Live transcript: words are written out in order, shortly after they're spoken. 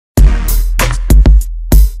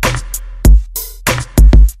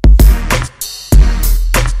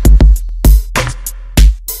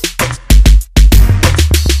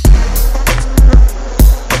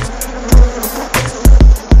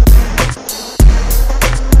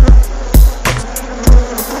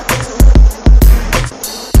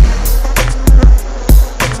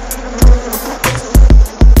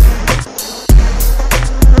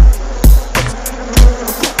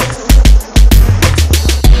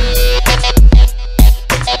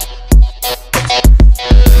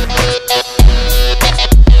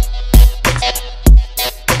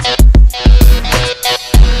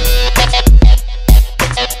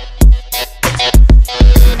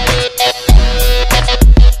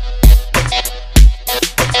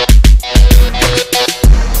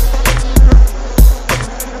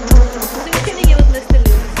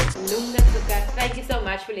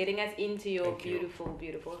into your Thank you. beautiful,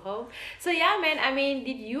 beautiful home. So yeah, man. I mean,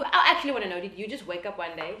 I actually want to know. Did you just wake up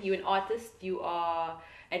one day? You an artist. You are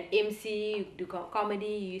an MC. You do comedy.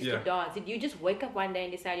 You used to Yeah. dance. Did you just wake up one day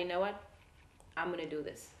and decide, you know what, I'm gonna do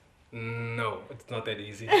this? No, it's not that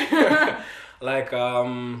easy. Like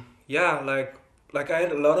yeah, like I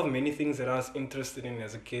had a lot of many things that I was interested in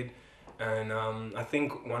as a kid, and I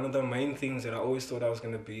think one of the main things that I always thought I was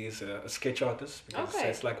gonna be is a sketch artist, because Okay.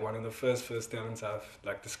 it's like one of the first talents I've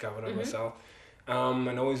like discovered on myself. And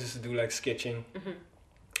I always used to do like sketching.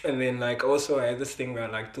 And then like also I had this thing where I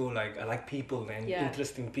like people and Yeah.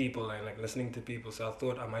 interesting people and like listening to people. So I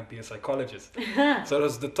thought I might be a psychologist. So it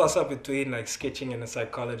was the toss up between like sketching and a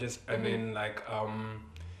psychologist, and then like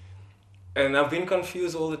and I've been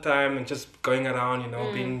confused all the time and just going around,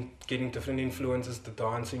 getting different influences, the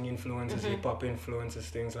dancing influences, hip hop influences,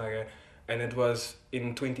 things like that. And it was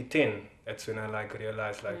in 2010. That's when I like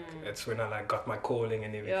realized it's when I like got my calling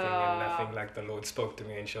and everything, and I think like the Lord spoke to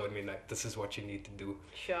me and showed me like this is what you need to do.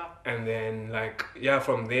 Sure. And then like yeah,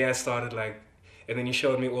 from there I started like, and then he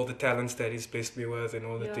showed me all the talents that he's blessed me with and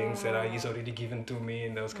all the things that he's already given to me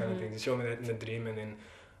and those kind of things. He showed me that in the dream, and then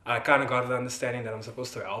I kind of got the understanding that I'm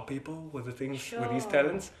supposed to help people with the things, with these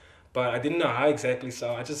talents, but I didn't know how exactly. So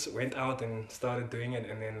I just went out and started doing it,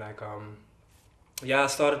 and then like I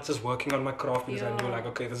started just working on my craft because I knew like,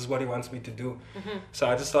 okay, this is what he wants me to do. So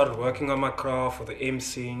I just started working on my craft for the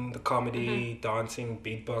emceeing, the comedy, dancing,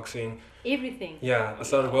 beatboxing. Everything. Yeah, I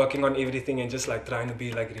started working on everything and just like trying to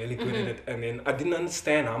be like really good at it. And then I didn't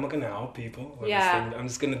understand how am I gonna help people. I'm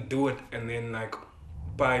just gonna do it, and then like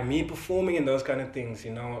by me performing and those kind of things,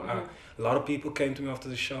 a lot of people came to me after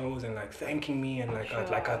the shows and like thanking me, and like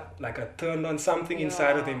I turned on something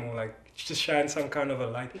inside of them, or like just shine some kind of a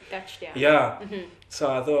light. You touched, Yeah. So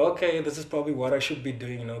I thought, okay, this is probably what I should be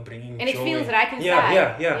doing, bringing and joy. it feels right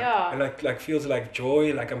inside. Yeah. And like feels like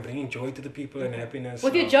joy, like I'm bringing joy to the people and happiness.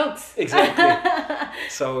 With your jokes. Exactly.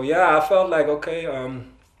 So yeah, I felt like, okay,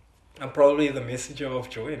 I'm probably the messenger of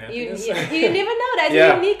joy and happiness. You never know. That's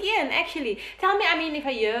Yeah. a unique in, actually. Tell me, I mean, if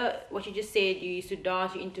I hear what you just said, you used to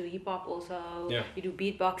dance, you're into hip hop also, you do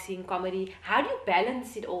beatboxing, comedy. How do you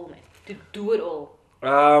balance it all, man? To do it all?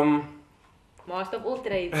 Master of all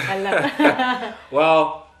trades.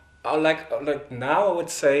 Well, like now I would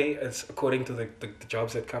say it's according to the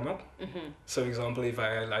jobs that come up. So, for example, if I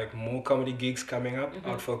had like more comedy gigs coming up,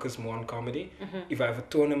 I'd focus more on comedy. If I have a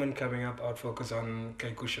tournament coming up, I'd focus on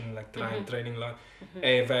cushion, like training a lot. And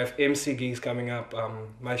if I have MC gigs coming up,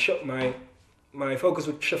 my focus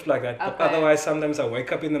would shift like that. But otherwise, sometimes I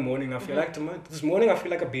wake up in the morning, I feel like this morning I feel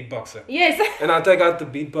like a beatboxer. Yes. And I'll take out the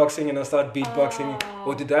beatboxing and I'll start beatboxing.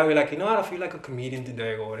 Or today I'll be like, what, I feel like a comedian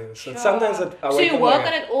today or whatever. So sometimes I wake up. So you work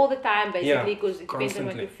on it all the time, basically, because it depends on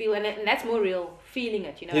what constantly. you feel. And that's more real, feeling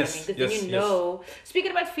it, you know what I mean? Because then you know.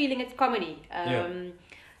 Speaking about feeling it, comedy.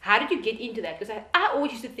 How did you get into that? Because I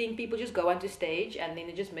always used to think people just go onto stage and then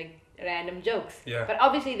they just make random jokes. Yeah. But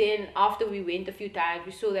obviously then after we went a few times,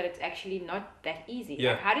 we saw that it's actually not that easy.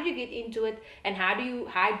 Yeah. Like, how did you get into it, and how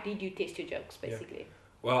did you test your jokes, basically?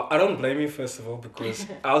 Well, I don't blame you, first of all, because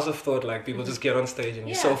I also thought like people just get on stage and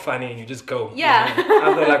you're so funny and you just go. Yeah.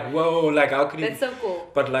 I thought like, whoa, like how could you? That's so cool.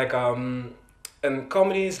 But like and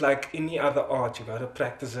comedy is like any other art, you gotta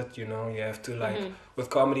practice it, you have to like with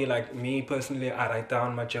comedy, like me personally, I write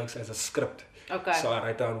down my jokes as a script. Okay. So I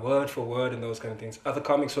write down word for word and those kind of things. Other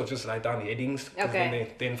comics will just write down headings.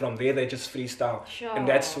 Then from there they just freestyle. Sure. And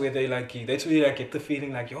that's where they that's where you like get the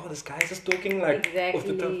feeling like, yo, this guy's just talking like off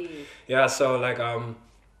the top. Yeah, so like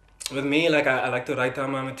with me, like I like to write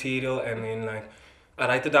down my material, and then like I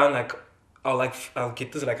write it down, like I'll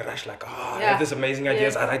get this like rush, like I have this amazing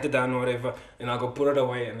ideas. I write it down or whatever, and I'll go put it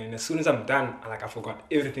away, and then as soon as I'm done, I forgot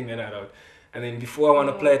everything that I wrote. And then before I want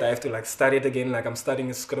to play it, I have to like study it again, like I'm studying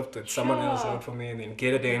a script that someone else wrote for me, and then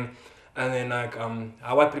get it in. And then like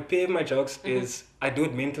how I prepare my jokes is I do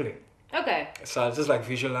it mentally. Okay. So I just like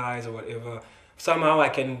visualize or whatever. Somehow I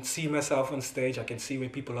can see myself on stage. I can see where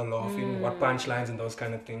people are laughing, what punchlines and those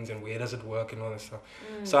kind of things, and where does it work and all that stuff.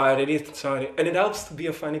 So I really started, and it helps to be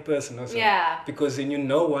a funny person also. Yeah. Because then you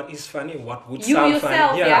know what is funny, what would You sound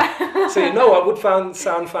yourself, funny. yeah. So you know what would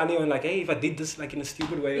sound funny, and like, hey, if I did this like in a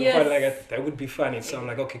stupid way, or like that would be funny. So I'm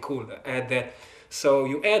like, okay, cool, add that. So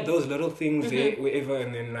you add those little things there, wherever,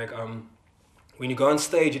 and then like when you go on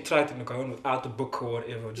stage, you try to go on without the book or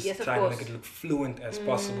whatever, just try to make it look fluent as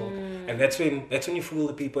possible. And that's when you fool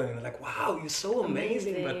the people, and they're like, wow, you're so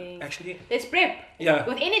amazing. But actually, there's prep. Yeah.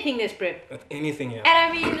 With anything, there's prep. With anything, yeah. And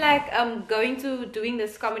I mean, like going to doing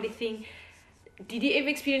this comedy thing, did you ever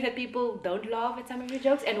experience that people don't laugh at some of your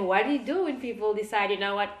jokes? And what do you do when people decide, you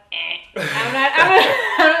know what, I'm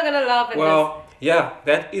not gonna laugh at this? Well, Yeah,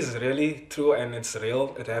 that is really true, and it's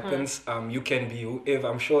real. It happens. You can be whoever.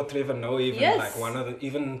 I'm sure Trevor know even like one of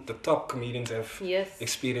even the top comedians have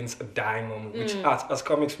experienced a die moment, which as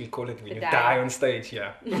comics we call it when you die on stage.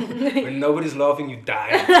 Yeah, when nobody's laughing, you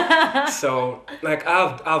die. So like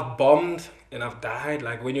I've bombed and I've died.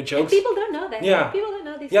 Like when your jokes, and people don't know that. Yeah, people don't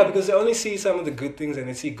know this. Yeah, because they only see some of the good things and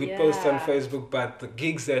they see good posts on Facebook, but the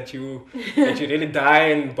gigs that you really die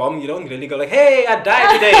and bomb, you don't really go like, hey, I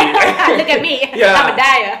died today. Look at me. Yeah. I'm a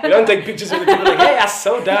dyer. You don't take pictures of the people like, hey, I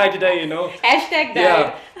so died today, you know. Hashtag died.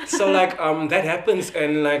 Yeah. So like that happens,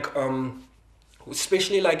 and like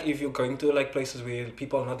especially like if you're going to like places where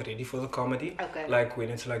people are not ready for the comedy. Okay. Like when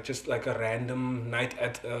it's like just like a random night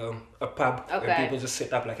at a pub where people just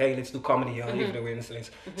set up like, hey, let's do comedy here every Wednesdays.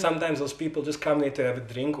 Sometimes those people just come there to have a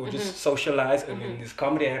drink or just socialize, and then there's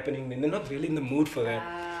comedy happening, then they're not really in the mood for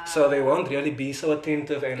that. So they won't really be so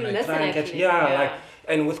attentive and like try and catch like.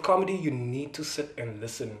 And with comedy, you need to sit and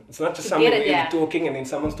listen. It's not just somebody you're talking and then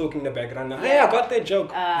someone's talking in the background. Hey, I got that joke.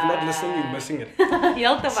 If you're not listening, you're missing it.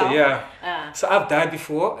 So I've died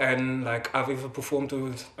before, and like I've even performed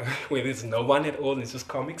to where there's no one at all, and it's just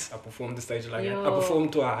comics. I performed the stage like that. I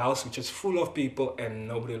performed to a house which is full of people and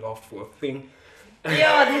nobody laughed for a thing.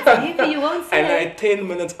 That's heavy, you won't say. And I had 10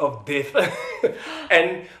 minutes of death.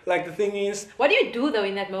 And like the thing is... What do you do though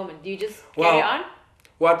in that moment? Do you just carry on?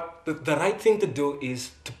 What the right thing to do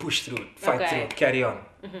is to push through it, fight through it, carry on.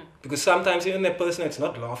 Because sometimes even that person that's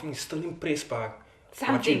not laughing is still impressed by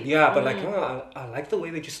something. But like, I like the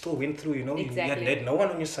way that you still went through, you know. Exactly. You had no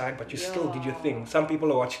one on your side, but you still did your thing. Some people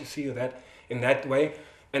will watch you, see you that in that way.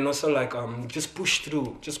 And also like, just push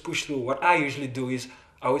through. What I usually do is,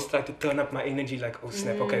 I always try to turn up my energy, like, oh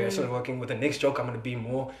snap, okay, that's not working. With the next joke, I'm going to be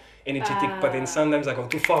more energetic. But then sometimes I go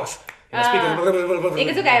too fast. Ik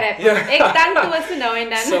is ook rap. Ik stand towards to know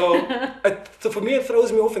and then. So for me it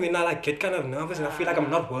throws me off, and then I like get kind of nervous and I feel like I'm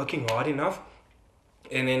not working hard enough.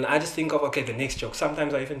 And then I just think of, okay, the next joke.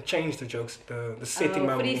 Sometimes I even change the jokes, the setting.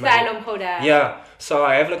 Yeah. So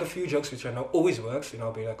I have like a few jokes which I know always works, and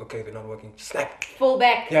I'll be like, okay, they're not working. Snap. Fall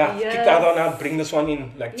back. Yeah. Keep that one out. Bring this one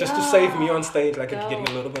in, like just to save me on stage, like getting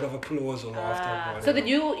a little bit of applause or laughter. So that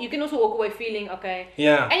you can also walk away feeling okay.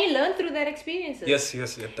 Yeah. And you learn through that experiences. Yes,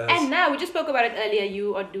 it does. And now we just spoke about it earlier.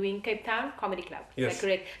 You are doing Cape Town Comedy Club. Yes. Is that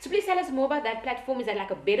correct? So please tell us more about that platform. Is that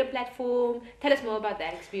like a better platform? Tell us more about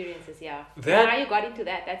that experiences. Yeah. And how you got into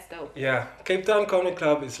that? That's dope. Yeah, Cape Town Comedy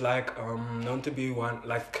Club is like known to be one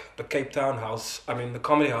like the Cape Town house. I mean the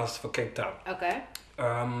comedy house for Cape Town. Okay.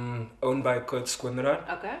 Owned by Kurt Squinderad.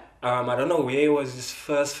 Okay. I don't know where it was his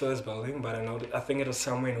first building, but I think it was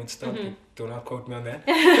somewhere in Woodstock. Do not quote me on that.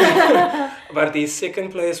 But his second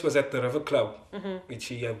place was at the River Club, which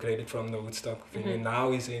he upgraded from the Woodstock. And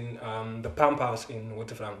now he's in the Pump House in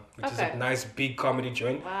Waterfront, which is a nice big comedy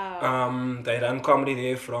joint. Wow. They run comedy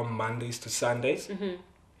there from Mondays to Sundays.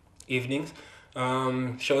 Evenings.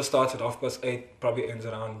 Show starts at 8:30, probably ends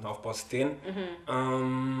around 10:30.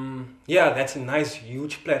 That's a nice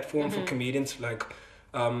huge platform for comedians. Like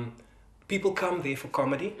people come there for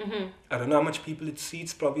comedy. I don't know how much people it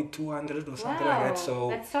seats, probably 200 or something like that. So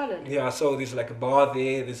that's solid. Yeah, so there's like a bar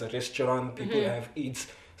there, there's a restaurant, people have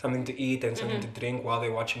something to eat and something to drink while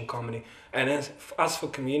they're watching comedy. And as us for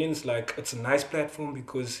comedians, like it's a nice platform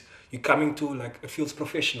because you're coming to like it feels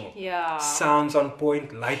professional. Yeah. Sounds on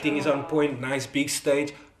point, lighting is on point, nice big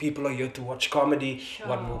stage. People are here to watch comedy.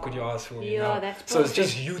 What more could you ask for? You know? That's perfect. So it's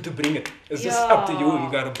just you to bring it. It's just up to you. You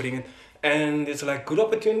gotta bring it. And there's like good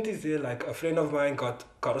opportunities there. Like a friend of mine got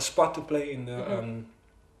a spot to play in the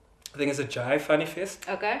I think it's a Jive Funny Fest.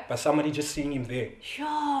 Okay. But somebody just seeing him there.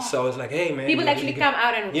 Sure. So it's like, hey man. People actually come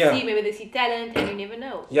out and see, maybe they see talent and you never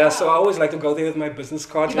know. Yeah, so I always like to go there with my business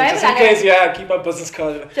card. Just in case, I keep my business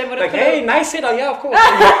card. Like, hey, nice set. Yeah, of course.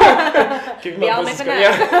 Give me my business card.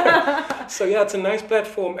 Yeah. So yeah, it's a nice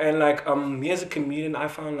platform, and like me as a comedian, I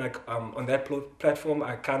found like on that platform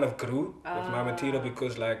I kind of grew with my material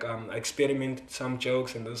because like I experimented some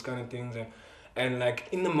jokes and those kind of things, and like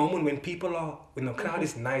in the moment when the crowd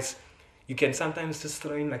is nice, you can sometimes just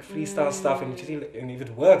throw in like freestyle stuff, and if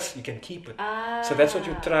it works, you can keep it. So that's what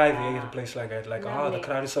you try there at a place like that. Like, the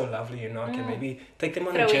crowd is so lovely, I can maybe take them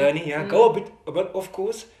on a journey. Go a bit off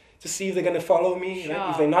course to see if they're gonna follow me. Sure.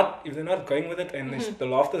 If they're not going with it, and the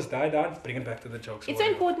laughter's died down, bring it back to the jokes. It's so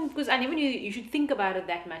important because I never knew you should think about it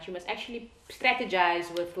that much. You must actually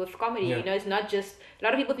strategize with comedy. Yeah. It's not just a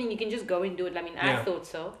lot of people think you can just go and do it. I mean, I thought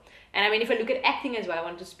so. And I mean, if I look at acting as well, I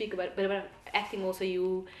want to speak about a bit about acting also.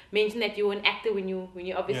 You mentioned that you're an actor when you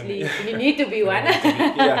obviously when you need to be one.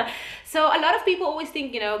 So a lot of people always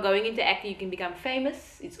think, going into acting you can become famous.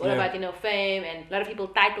 It's all about, fame, and a lot of people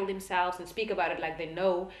title themselves and speak about it like they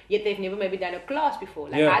know, yet they've never maybe done a class before.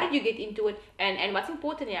 Like how did you get into it, and what's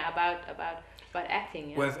important about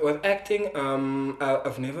acting? With acting,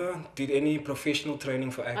 I've never did any professional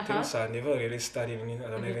training for acting, so I never really studied any. I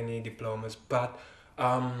don't have any diplomas, but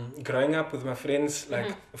growing up with my friends,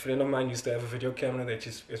 like a friend of mine used to have a video camera that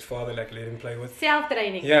his father like let him play with.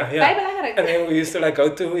 Self-training. Yeah. And then we used to like go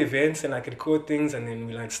to events and like record things, and then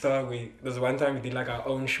we like there's one time we did like our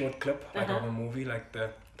own short clip, like of a movie, like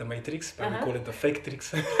the Matrix, but we call it the Fake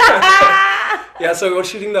Tricks. Yeah, so we were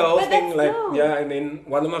shooting the whole thing, like dope. And then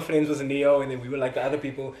one of my friends was Neo, and then we were like the other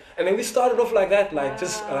people, and then we started off like that, like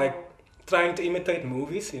just like trying to imitate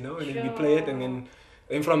movies, and then we play it, and then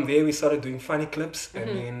from there we started doing funny clips, and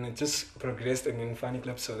then it just progressed, and then funny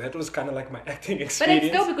clips. So that was kind of like my acting experience. But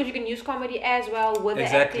it's dope because you can use comedy as well with the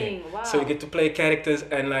acting. Wow. So you get to play characters,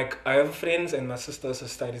 and like I have friends, and my sister also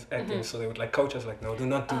studies acting, so they would like coach us, like, no, do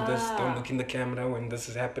not do this, don't look in the camera when this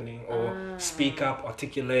is happening, or speak up,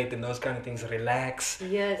 articulate, and those kind of things, relax.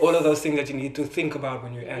 Yes. All of those things that you need to think about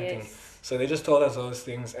when you're acting. So they just told us those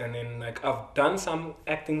things, and then like I've done some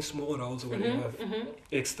acting small roles or whatever,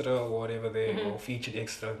 extra or whatever or featured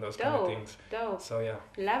extra, those kind of things. Dope. So yeah.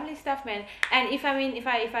 Lovely stuff, man. And if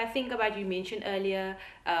I think about, you mentioned earlier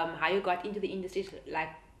how you got into the industry, like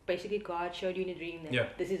basically God showed you in a dream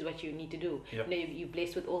that this is what you need to do. Yeah. You're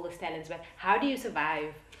blessed with all those talents, but how do you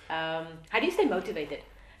survive? How do you stay motivated?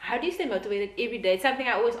 How do you stay motivated every day? It's something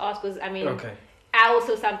I always ask, because I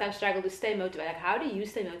also sometimes struggle to stay motivated. Like, how do you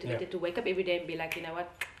stay motivated to wake up every day and be like, you know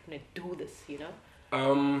what, I'm gonna do this,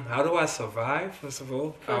 How do I survive, first of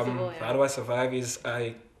all? How do I survive is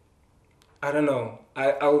I don't know.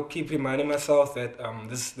 I will keep reminding myself that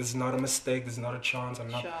this is not a mistake, this is not a chance.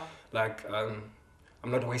 I'm not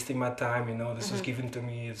I'm not wasting my time, this was given to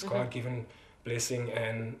me, it's God-given blessing,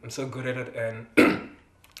 and I'm so good at it. And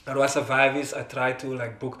how do I survive is I try to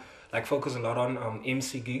focus a lot on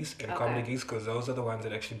MC gigs and comedy gigs, because those are the ones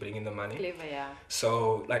that actually bring in the money. Clever, yeah.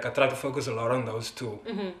 So I try to focus a lot on those two.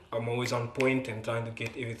 I'm always on point and trying to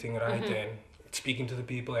get everything right and speaking to the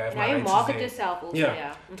people. I have my you market yourself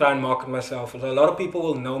also, try and market myself. A lot of people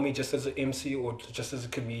will know me just as an MC or just as a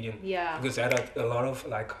comedian. Yeah. Because I had a lot of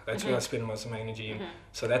that's where I spend most of my energy in.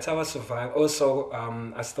 So that's how I survive. Also,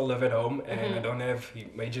 I still live at home and I don't have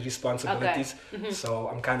major responsibilities. So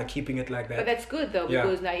I'm kind of keeping it like that. But that's good though,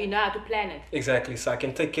 because now you know how to plan it. Exactly. So I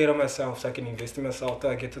can take care of myself, so I can invest in myself till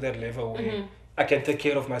I get to that level where I can take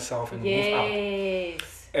care of myself and move out.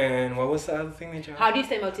 And what was the other thing that you How do you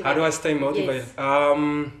stay motivated? How do I stay motivated?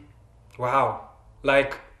 Yes. Wow.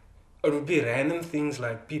 Like, it would be random things,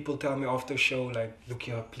 like people tell me after show, like, look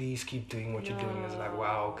here, please keep doing what you're doing. It's like,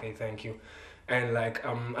 wow, okay, thank you. And like,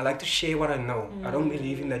 I like to share what I know. I don't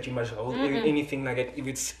believe in that you must hold anything like that. If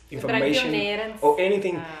it's information or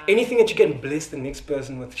anything that you can bless the next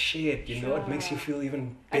person with, share it, it makes you feel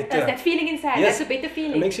even better. That's that feeling inside. Yes. That's a better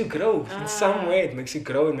feeling. It makes you grow in some way. It makes you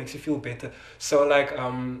grow and makes you feel better. So like,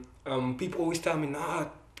 people always tell me, nah,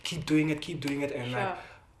 keep doing it. And like,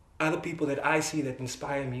 other people that I see that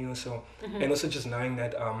inspire me also. And also just knowing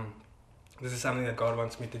that, this is something that God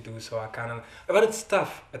wants me to do, so I kind of... But it's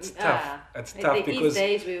tough. It's tough because...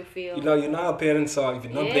 days we feel... You know how parents are. If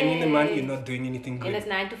you're not bringing the money, you're not doing anything good. And it's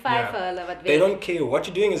 9 to 5 for all of it. They don't care what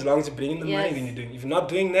you're doing as long as you're bringing the money, then you're doing. If you're not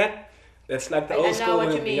doing that, that's like the old school. I know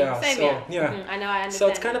what you mean. Yeah, Same so, here. I know, I understand. So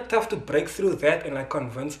it's kind of tough to break through that and like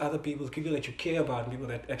convince other people that you care about, people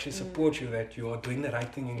that actually support you, that you are doing the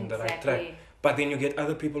right thing and in the right track. But then you get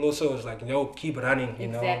other people also who's like, keep running,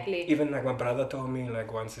 Even like my brother told me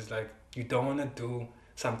like once, is like, you don't want to do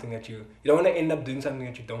something that you don't want to end up doing something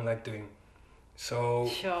that you don't like doing. So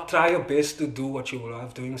try your best to do what you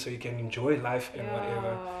love doing, so you can enjoy life and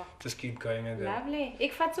whatever. Just keep going at that. Lovely.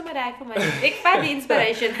 Ik vat sommer rij van my. Ik vat the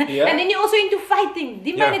inspiration. And then you're also into fighting.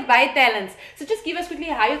 Die man het baie talents. So just give us quickly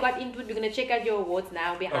how you got into it. We're gonna check out your awards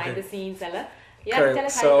now behind the scenes, Ella. Tell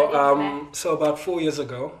us how you got into that. So about 4 years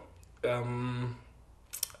ago,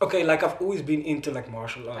 like I've always been into like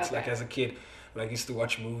martial arts, like as a kid. Like I used to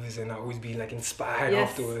watch movies and I always be like inspired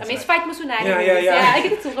afterwards. I mean, it's fight moest Yeah. I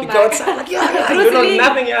get it so You go outside like, you know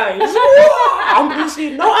nothing, You just, I'm Bruce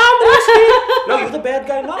Lee. No, I'm Bruce Lee. No, you're the bad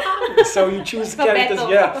guy. No, I'm. So you choose the characters,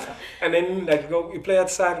 And then like you play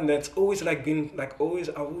outside, and that's always like been like always.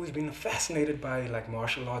 I've always been fascinated by like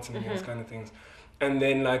martial arts and those kind of things. And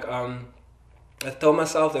then like I told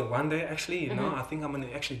myself that one day, actually, I think I'm gonna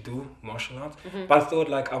actually do martial arts. But I thought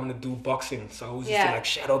like I'm gonna do boxing, so I was just like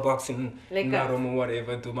shadow boxing, Naruto,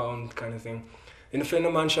 whatever, do my own kind of thing. And a friend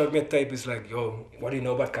of mine showed me a tape. He's like, "Yo, what do you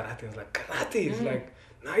know about karate?" I was like, "Karate is like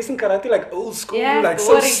nice in karate, like old school, like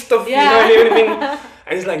boring. So stiff, you know, and everything.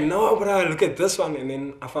 And he's like, no, bro, look at this one. And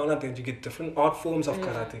then I found out that you get different art forms of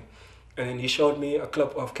karate. And then he showed me a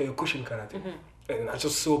clip of Kyokushin karate. And I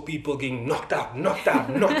just saw people getting knocked out.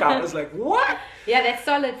 I was like, what? Yeah, that's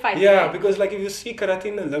solid fight. Yeah, because like if you see karate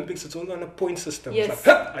in the Olympics, it's all on a point system. Yes. It's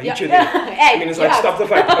like, I hit you there. And then it's like, stop the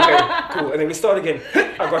fight. Okay, cool. And then we start again.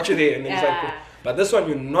 I got you there. And then it's like, cool. But this one,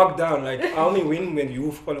 you knock down. Like, I only win when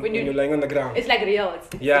you're laying on the ground. It's like real.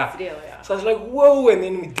 It's real, yeah. So I was like, whoa. And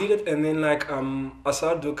then we did it. And then like, I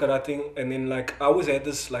started doing karate. And then like, I always had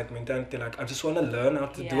this like mentality, like, I just want to learn how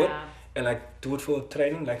to do it. And like do it for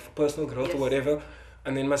training, like for personal growth or whatever.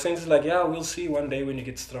 And then my sense is like, yeah, we'll see one day when you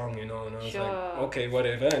get strong, you know. And I was like, okay,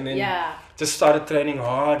 whatever. And then just started training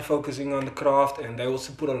hard, focusing on the craft. And they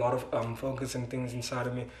also put a lot of focus and things inside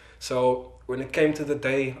of me. So when it came to the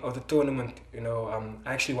day of the tournament, you know,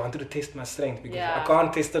 I actually wanted to test my strength because I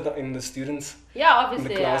can't test it in the students. Yeah,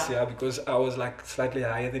 obviously. In the class, because I was like slightly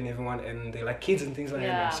higher than everyone, and they're like kids and things like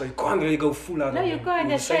that. So you can't really go full out. No, you can't.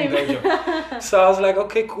 That's same dojo. So I was like,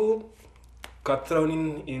 okay, cool. Got thrown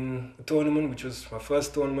in a tournament, which was my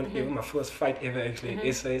first tournament ever, my first fight ever actually,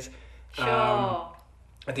 essays. I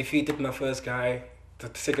defeated my first guy.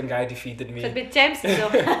 The second guy defeated me. So a bit champs though.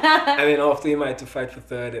 And then after him I had to fight for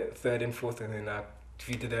third and fourth, and then I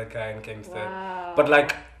defeated that guy and came third. But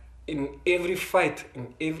like in every fight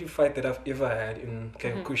that I've ever had in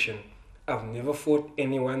Kyokushin, I've never fought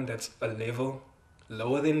anyone that's a level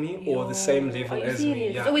lower than me or the same level as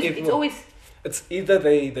me. Yeah, it's either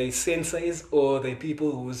they senseis or they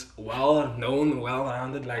people who's well known, well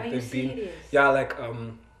rounded, like they've been. Yeah, like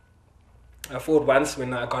I fought once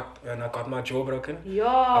when I got my jaw broken.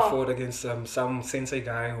 I fought against some sensei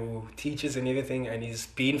guy who teaches and everything, and he's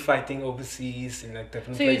been fighting overseas in like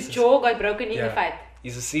different places. So your jaw got broken in the fight?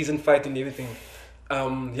 He's a seasoned fighter and everything.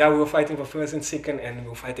 We were fighting for first and second, and we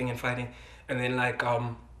were fighting, and then like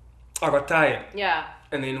I got tired. Yeah.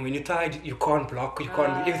 And then when you're tired, you can't block, you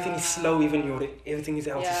can't. Everything is slow. Everything is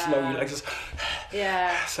else is slow. You like just.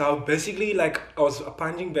 So basically, like I was a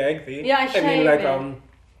punching bag there. Yeah, and then like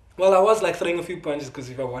well, I was like throwing a few punches because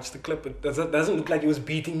if I watch the clip, it doesn't look like he was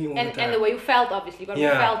beating me all the time. And the way you felt, obviously, what you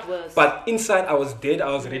felt was. But inside, I was dead.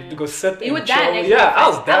 I was ready to go sit. You were done. Actually, yeah, I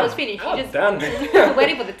was done. I was finished. I was just done.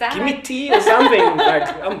 waiting for the time. Give me tea or something.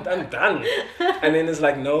 Like I'm done. And then it's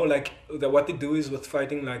like no, like what they do is with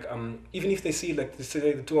fighting, like even if they see like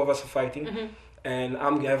say the two of us are fighting. And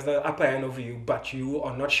I'm have the upper hand over you, but you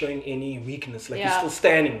are not showing any weakness. Like you're still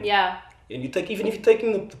standing. Yeah. And even if you're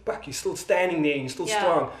taking the back, you're still standing there and you're still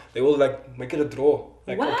strong. They will like make it a draw.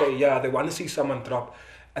 Like okay, they want to see someone drop.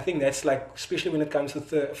 I think that's like, especially when it comes to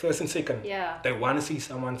first and second. Yeah. They want to see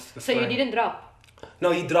someone. So you didn't drop?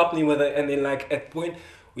 No, he dropped me with it, and then like at point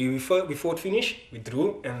we fought finish, we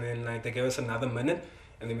drew, and then like they gave us another minute,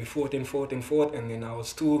 and then we fought, and then I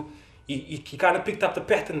was too. He kind of picked up the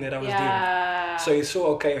pattern that I was doing. So he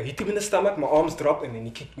saw, okay, I hit him in the stomach, my arms dropped, and then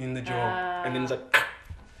he kicked me in the jaw, and then it's like.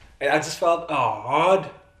 And I just felt a hard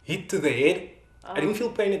hit to the head. I didn't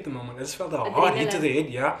feel pain at the moment. I just felt a hard hit to the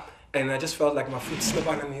head, And I just felt like my foot slipped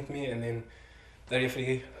underneath me, and then the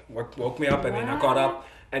referee woke me up, and then I got up.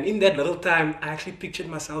 And in that little time, I actually pictured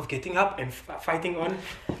myself getting up and fighting on.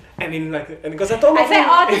 And then and because I told my friend...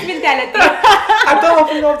 artist mentality. I told my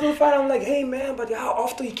friend after the fight, I'm like, hey man, but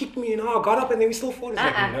after he kicked me, you know, I got up and then we still fought. He's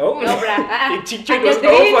like, no, bruh. It was over,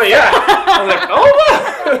 I was like,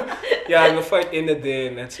 over? And the fight ended there,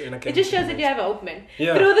 and that's when I came. It just shows that you have hope, man.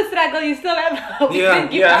 Through the struggle, you still have hope.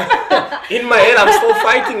 In my head, I'm still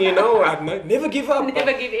fighting, you know. I never give up.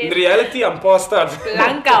 Never give in. In reality, I'm past out.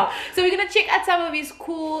 Lunga. So we're going to check out some of his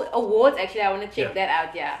cool awards. Actually, I want to check that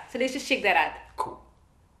out, So let's just check that out. Cool.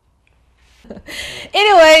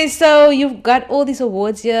 Anyway, so you've got all these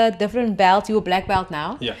awards here, different belts. You're a black belt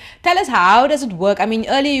now. Yeah. Tell us, how does it work? I mean,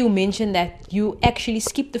 earlier you mentioned that you actually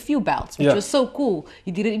skipped a few belts, which was so cool.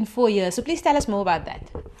 You did it in 4 years. So please tell us more about that.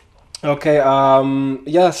 Okay,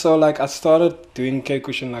 so like I started doing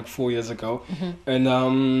Kyokushin like 4 years ago,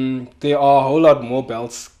 and there are a whole lot more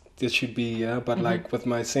belts that should be here, but like with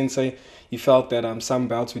my sensei, he felt that some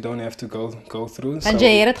belts we don't have to go through. And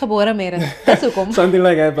jy het dit gebore met dit. Dis hoekom. Something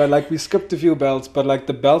like that, but like we skipped a few belts, but like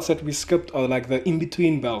the belts that we skipped are like the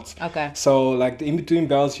in-between belts. Okay. So like the in-between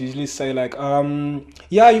belts usually say like,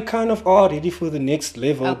 you kind of are ready for the next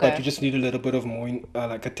level, but you just need a little bit of more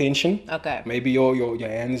like attention. Okay. Maybe your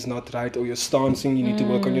hand is not right, or your stancing, you need to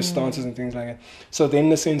work on your stances and things like that. So then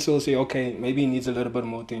the sensei will say, okay, maybe he needs a little bit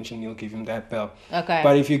more attention, you'll give him that belt. Okay.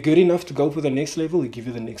 But if you're good enough to go for the next level, he'll give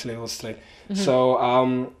you the next level straight. So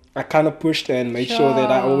I kind of pushed and made sure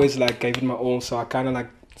that I always like gave it my all. So I kind of like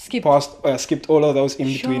skipped all of those in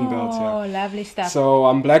between belts. Oh, lovely stuff. So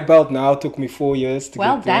I'm black belt now. Took me 4 years to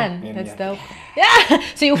well get there. Done. That's dope. Yeah.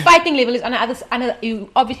 So your fighting level is on you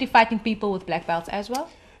obviously fighting people with black belts as well.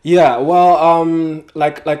 Yeah, well,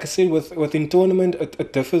 like I said, within tournament,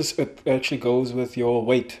 it differs. It actually goes with your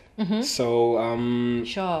weight. So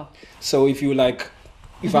sure. So if you like,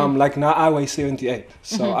 if I'm like now I weigh 78,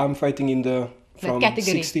 so I'm fighting in the from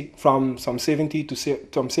 60 from 70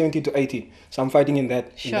 to 80. So I'm fighting in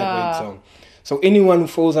that weight zone. So anyone who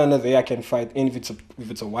falls under there, I can fight. And if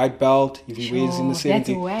it's a white belt, if he weighs in the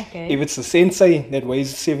 70, if it's a sensei that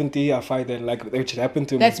weighs 70, I fight that, like, which happened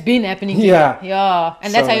to me. That's been happening to you. Yeah.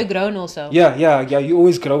 And that's how you've grown also. Yeah. You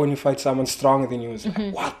always grow when you fight someone stronger than you. It's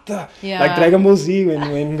like, what the? Like Dragon Ball Z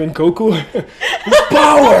when Goku, his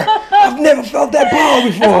power. I've never felt that power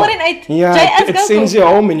before. That's what it it sends you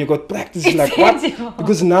home and you got practice. It's like, what?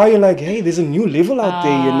 Because now you're like, hey, there's a new level out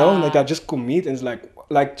there, you know? Like, I just commit and it's like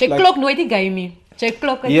klok nooit die game.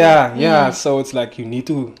 So it's like you need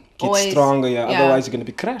to get stronger, otherwise you're going to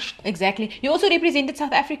be crushed. Exactly. You also represented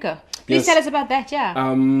South Africa. Please tell us about that,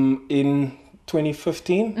 in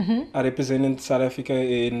 2015, I represented South Africa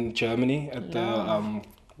in Germany at the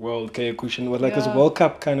World Kyokushin, like a World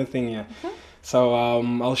Cup kind of thing, So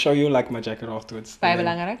I'll show you like my jacket afterwards.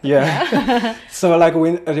 Yeah. So like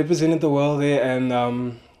when I represented the world there, and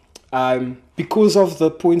because of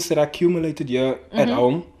the points that I accumulated here at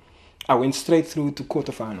home, I went straight through to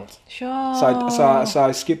quarterfinals. Sure. So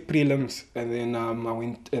I skipped prelims, and then I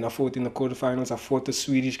went and I fought in the quarterfinals. I fought a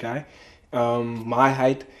Swedish guy, my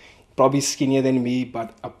height, probably skinnier than me,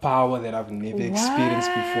 but a power that I've never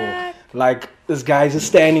experienced before. Like this guy's just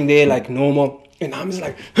standing there like normal, and I'm just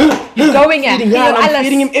like going at him. I'm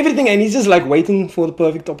feeding him everything, and he's just like waiting for the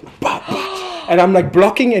perfect top. And I'm like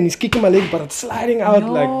blocking and he's kicking my leg, but it's sliding out.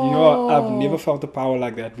 Like, I've never felt a power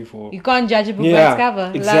like that before. You can't judge a book by its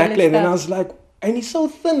cover. Exactly. And then I was like, and he's so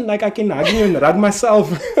thin, like I can hug him and rub myself.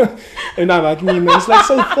 And I'm hugging him and it's like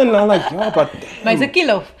so thin. I'm like, but it's a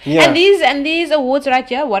kilo. Yeah. And these awards right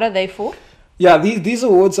here, what are they for? Yeah, these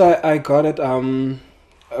awards I got it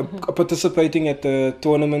participating at the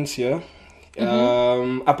tournaments here.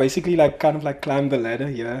 I basically like kind of like climbed the ladder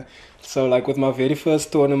here. So like with my very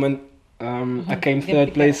first tournament, I came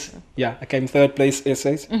third place. Yeah, I came third place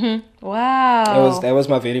essays. Wow. That was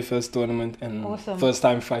my very first tournament and first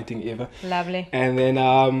time fighting ever. Lovely. And then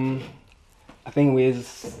I think we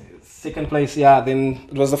was second place. Yeah. Then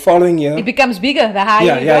it was the following year. It becomes bigger the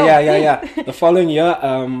higher you go. Yeah. The following year,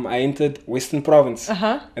 I entered Western Province.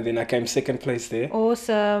 And then I came second place there.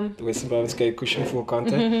 Awesome. The Western Province gave cushion for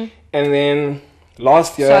content. And then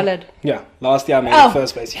last year, last year I made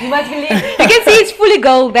first place. You must believe. You can see it's fully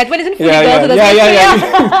gold. That one isn't fully gold.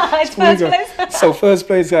 It's first place. So first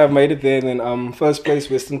place, I made it there. And then first place,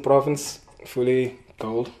 Western Province, fully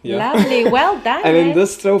gold. Yeah. Lovely. Well done. And then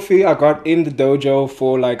this trophy I got in the dojo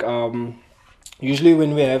for like usually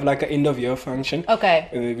when we have like an end of year function,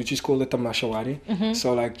 which is called the Tamashawari.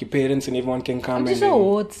 So like your parents and everyone can come and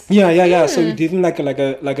awards. So we did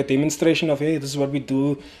like a demonstration of, hey, this is what we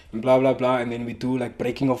do and blah blah blah, and then we do like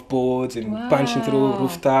breaking of boards and punching through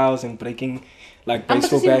roof tiles and breaking like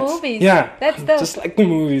baseball bats. Movies. Yeah, that's dope. Just like the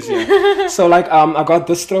movies. Yeah. So like I got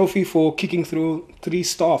this trophy for kicking through 3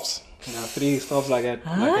 staffs. 3 staffs like that,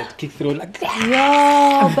 kick through like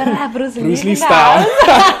that. Bruce Lee style.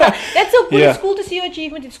 That's so cool. It's cool to see your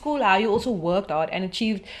achievement in school, how you also worked hard and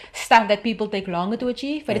achieved stuff that people take longer to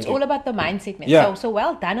achieve, but it's all about the mindset, man. Yeah. So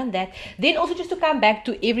well done on that. Then also just to come back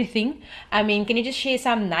to everything, I mean, can you just share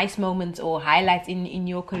some nice moments or highlights in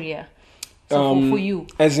your career? So for you,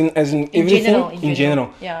 as in everything in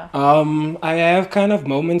general. Yeah. I have kind of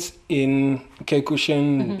moments in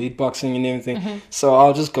Kyokushin, beatboxing, and everything. So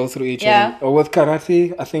I'll just go through each one. Or with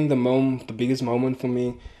karate, I think the biggest moment for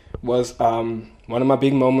me was one of my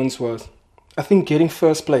big moments was, I think, getting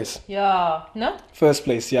first place. Yeah. No? First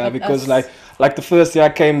place, because like the first year I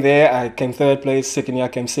came there, I came third place. Second year I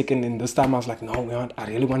came second, and this time I was like, no, man, I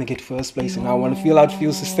really want to get first place, and I want to feel how it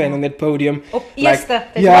feels to stand on that podium. And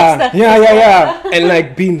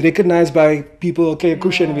like being recognized by people, okay,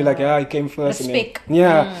 Kushan, and be like, you came first. Respect. And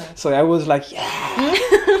then, so I was like,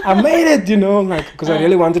 I made it, like because I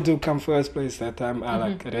really wanted to come first place that time. I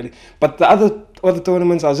like really, but the other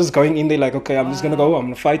tournaments, I was just going in there like, okay, I'm just gonna go, I'm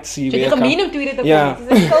gonna fight, see where I come.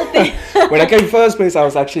 When I came first place, I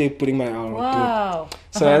was actually putting my arm. Wow.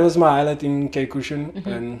 So that was my highlight in Kyokushin,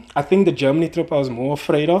 and I think the Germany trip I was more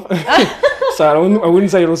afraid of. So I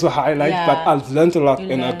wouldn't say it was a highlight, but I've learned a lot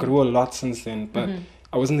and I grew a lot since then. But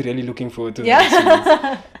I wasn't really looking forward to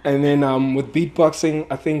that. And then with beatboxing,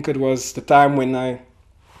 I think it was the time when I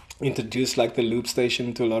introduced like the loop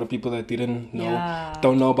station to a lot of people that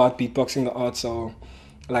don't know about beatboxing, the art. So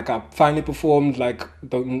like I finally performed like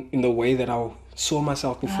in the way that I saw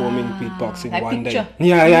myself performing beatboxing one day.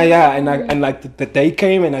 Yeah. And like the day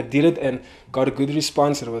came and I did it and got a good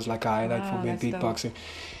response. It was like a highlight for me beatboxing.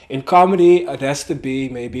 Dope. In comedy, it has to be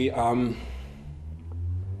maybe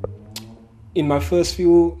in my first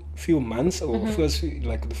few months or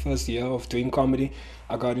the first year of doing comedy,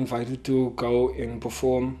 I got invited to go and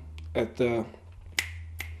perform at the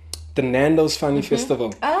Nando's Funny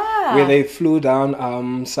Festival, where they flew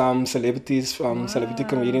down some celebrities from celebrity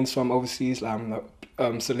comedians from overseas,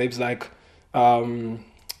 celebs like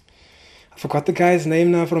I forgot the guy's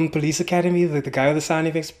name now from Police Academy, the guy with the sound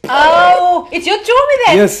effects. Oh, it's your Tommy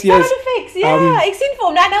then. Yes. Sound effects, ik seen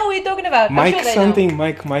for him. I know who you're talking about. Mike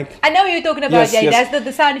I know who you're talking about. Yes. That's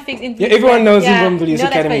the sound effects. Everyone knows him from Police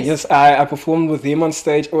Academy. Yes, I performed with him on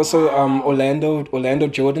stage. Also, Orlando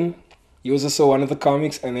Jordan. He was also one of the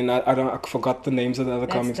comics, and then I forgot the names of the other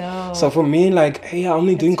comics. Dope. So for me, like, hey, I'm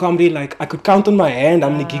only doing comedy. Like, I could count on my hand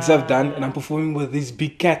how many gigs I've done, and I'm performing with these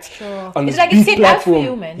big cats on this big platform.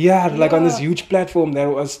 For you, man. Yeah, like on this huge platform. That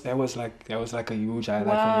was like a huge highlight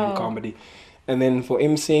for me in comedy. And then for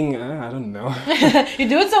emceeing, I don't know. You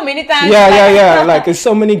do it so many times. Yeah. Like, there's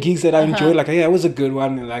so many gigs that I enjoy. Like, yeah, it was a good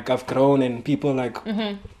one. And, like, I've grown, and people like,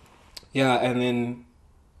 yeah, and then.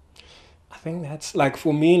 I think that's like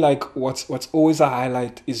for me, like what's always a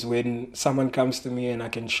highlight is when someone comes to me and I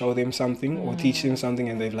can show them something or teach them something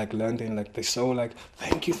and they've like learned and like they're so like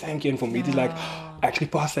thank you, and for me to like actually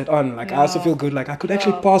pass that on, like I also feel good, like I could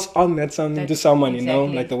actually pass on that something to someone, you know,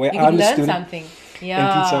 like the way I understood something.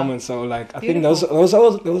 And teach someone. So like I think those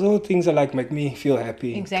are things that like make me feel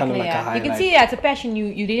happy. Exactly. Kind of like a highlight. You can see it's a passion.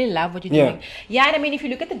 You really love what you're doing. Yeah, and I mean if you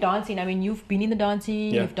look at the dancing, I mean you've been in the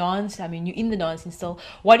dancing, you've danced, I mean you're in the dancing still.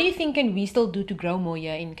 What do you think can we still do to grow more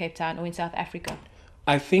here in Cape Town or in South Africa?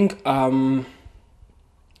 I think well,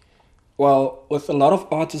 with a lot of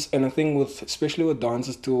artists, and I think especially with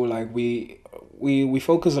dancers too, like we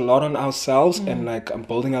focus a lot on ourselves and like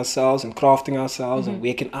building ourselves and crafting ourselves and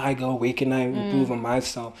where can I go, where can I improve on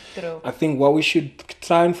myself. True. I think what we should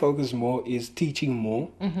try and focus more is teaching more.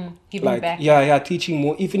 Giving like back. Teaching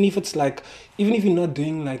more, even if it's like, even if you're not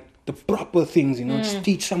doing like the proper things, you know, just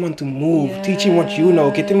teach someone to move, teach him what you know,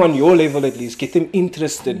 get them on your level at least, get them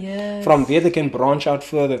interested. From there they can branch out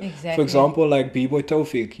further. For example, like B-Boy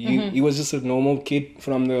Tofik, he was just a normal kid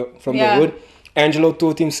from the hood. Angelo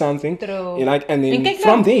taught him something, and then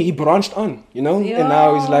from there he branched on, you know, and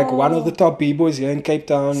now he's like one of the top b-boys here in Cape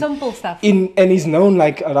Town. Simple stuff. And he's known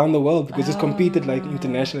like around the world because he's competed like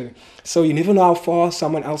internationally. So you never know how far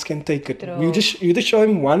someone else can take it. You just show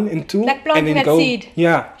him 1 and 2, like planting and then that seed.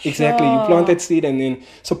 Yeah, exactly. You plant that seed, and then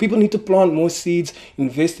so people need to plant more seeds,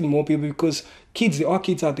 invest in more people, because there are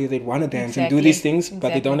kids out there that want to dance and do these things,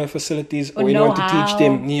 but they don't have facilities or anyone to teach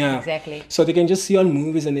them. So they can just see on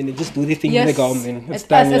movies and then they just do their thing and they go, man. It's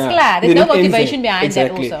done. There's no motivation behind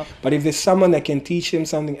that also. But if there's someone that can teach them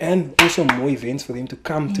something, and also more events for them to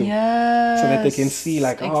come to, so that they can see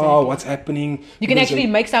like, what's happening. You can actually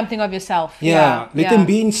make something of yourself. Let them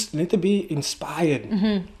be inspired.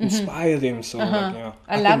 Inspire them. So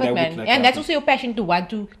I love it, man. And that's also your passion, to want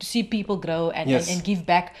to see people grow and give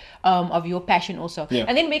back of your passion also.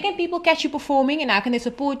 And then where can people catch you performing, and how can they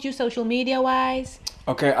support you social media wise?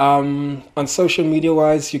 Okay, on social media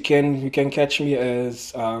wise, you can catch me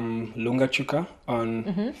as Lunga Tshuka on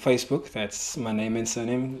Facebook. That's my name and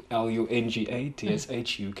surname, LUNGA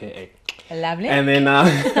TSHUKA. Lovely. And then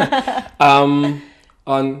I'm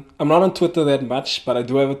not on Twitter that much, but I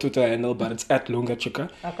do have a Twitter handle, but it's at Lunga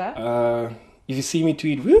Tshuka. Okay. If you see me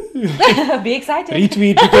tweet, be excited.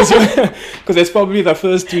 Retweet, because that's probably the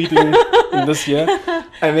first tweet in this year.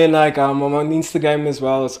 And then like I'm on Instagram as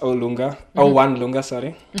well. It's Lunga, one Lunga,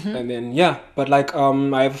 sorry. And then but like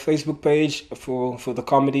I have a Facebook page for the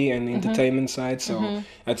comedy and the entertainment side. So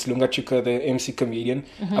that's Lunga Tshuka, the MC comedian.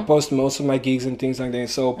 I post most of my gigs and things like that.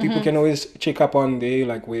 So people can always check up on there,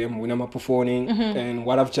 like when I'm performing and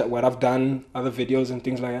what I've done, other videos and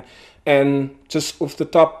things like that. And just off the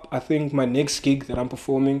top, I think my next gig that I'm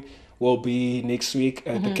performing will be next week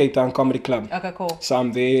at the Cape Town Comedy Club. Okay, cool. So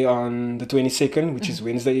I'm there on the 22nd, which is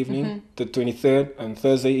Wednesday evening, the 23rd on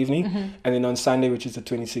Thursday evening, and then on Sunday, which is the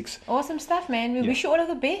 26th. Awesome stuff, man. We wish you all of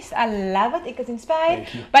the best. I love it. It gets inspired.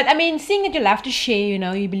 But I mean, seeing that you love to share, you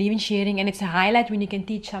know, you believe in sharing, and it's a highlight when you can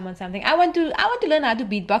teach someone something. I want to learn how to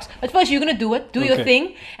beatbox. But first, you're gonna do it, your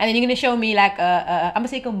thing, and then you're gonna show me like I'm gonna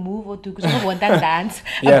say a move or two, because I want that dance,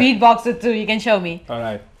 a beatbox or two. You can show me. All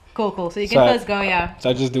right. Cool. So you can first go, So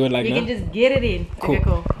I just do it like that? You can just get it in. Cool. Okay,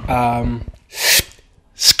 cool.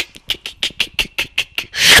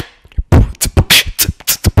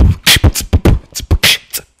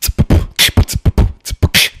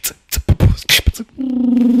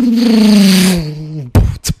 I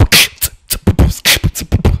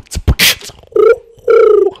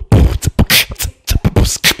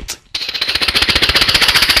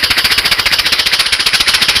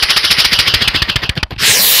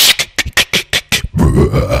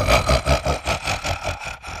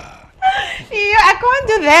can't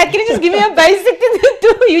do that. Can you just give me a basic thing to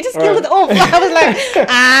do? You just killed it off. I was like,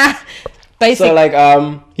 basic. So like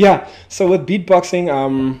yeah. So with beatboxing,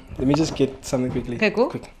 let me just get something quickly. Okay, cool.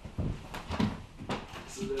 Quick.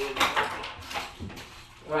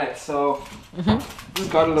 Right. So just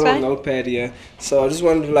got a little notepad here. So I just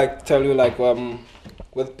wanted to like tell you like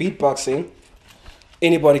with beatboxing,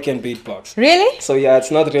 anybody can beatbox. Really? So yeah, it's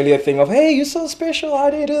not really a thing of, hey, you're so special, how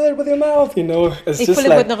do you do that with your mouth? You know, it's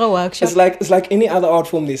just like it's like any other art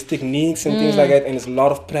form. There's techniques and things like that, and it's a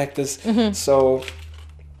lot of practice. So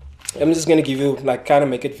I'm just gonna give you like kind of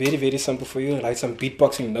make it very very simple for you and write some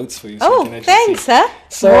beatboxing notes for you. So you thanks, huh?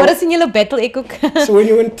 So what is in your battle, Ekuk? So when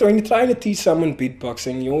you're trying to teach someone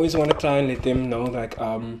beatboxing, you always want to try and let them know like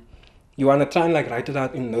you want to try and like write it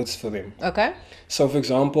out in notes for them. Okay. So for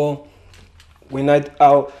example, when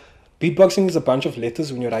beatboxing is a bunch of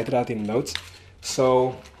letters when you write it out in notes.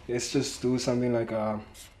 So let's just do something like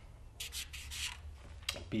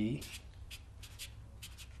B.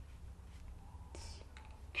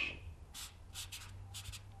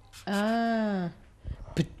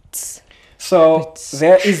 So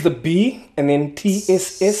there is the B, and then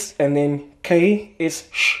TSS, and then K is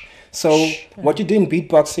sh. So what you do in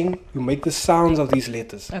beatboxing, you make the sounds of these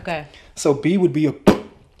letters. Okay. So B would be your P,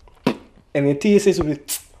 and then TSS would be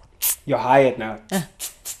your hi-hat now.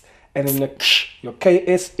 And then your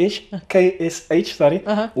KSH,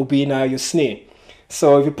 will be now your snare.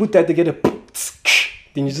 So if you put that together,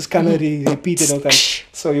 then you just kind of repeat it all the time.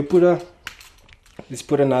 So you let's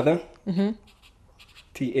put another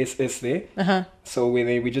TSS there. So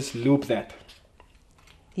we just loop that.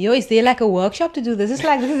 Yo, is there like a workshop to do this? This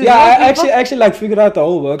is yeah, I actually like figured out the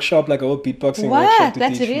whole workshop, like a whole beatboxing workshop to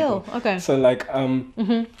That's teach real. people. Okay. So like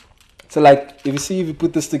so like if you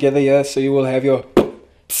put this together here, so you will have your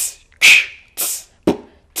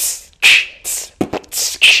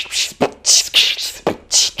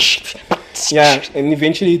yeah, and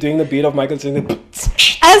eventually doing the beat of Michael Jackson.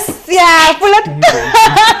 Yeah, pull it.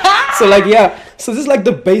 So like yeah, so this is like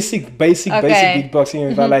the basic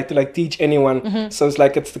beatboxing if I like to like teach anyone. So it's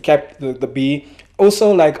like it's the B.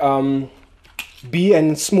 Also like B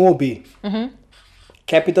and small b.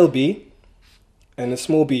 Capital B and a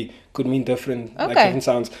small b could mean different like different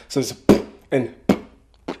sounds. So it's and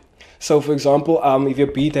so for example, if your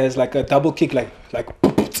beat has like a double kick like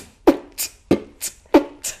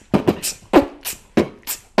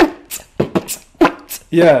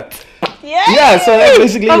yeah. So that's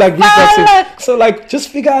basically like beatboxing. So like just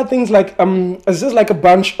figure out things like it's just like a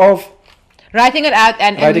bunch of writing it out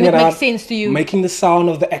and it makes sense to you. Making the sound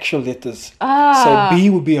of the actual letters. So B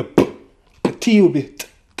would be a T would be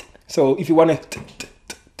so if you want to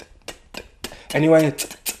and you want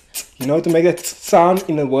to you know to make that sound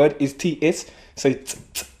in a word is TS. So it's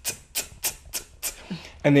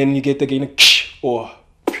and then you get again or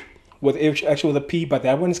with a P, but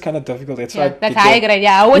that one is kind of difficult. That's why that's high grade.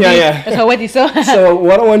 That's how it is. So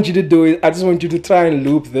what I want you to do is I just want you to try and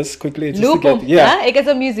loop this quickly. Just loop to get, yeah. Ik is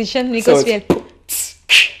a musician. Nico speelt.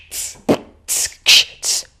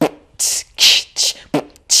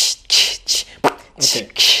 Okay.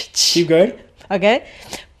 Keep going. Okay.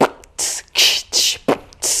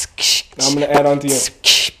 I'm gonna add on to you.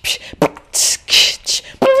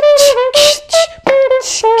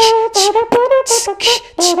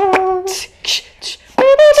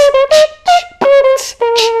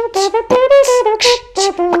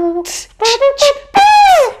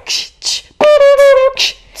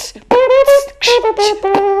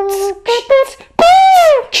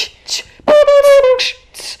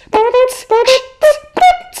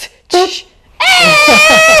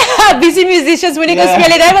 Busy musicians when you go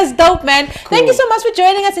spell it. That was dope, man. Cool. Thank you so much for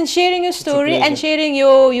joining us and sharing your story and sharing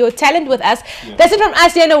your talent with us. That's it from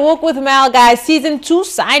us here on A Walk with Mel, guys. Season 2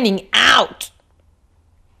 signing out.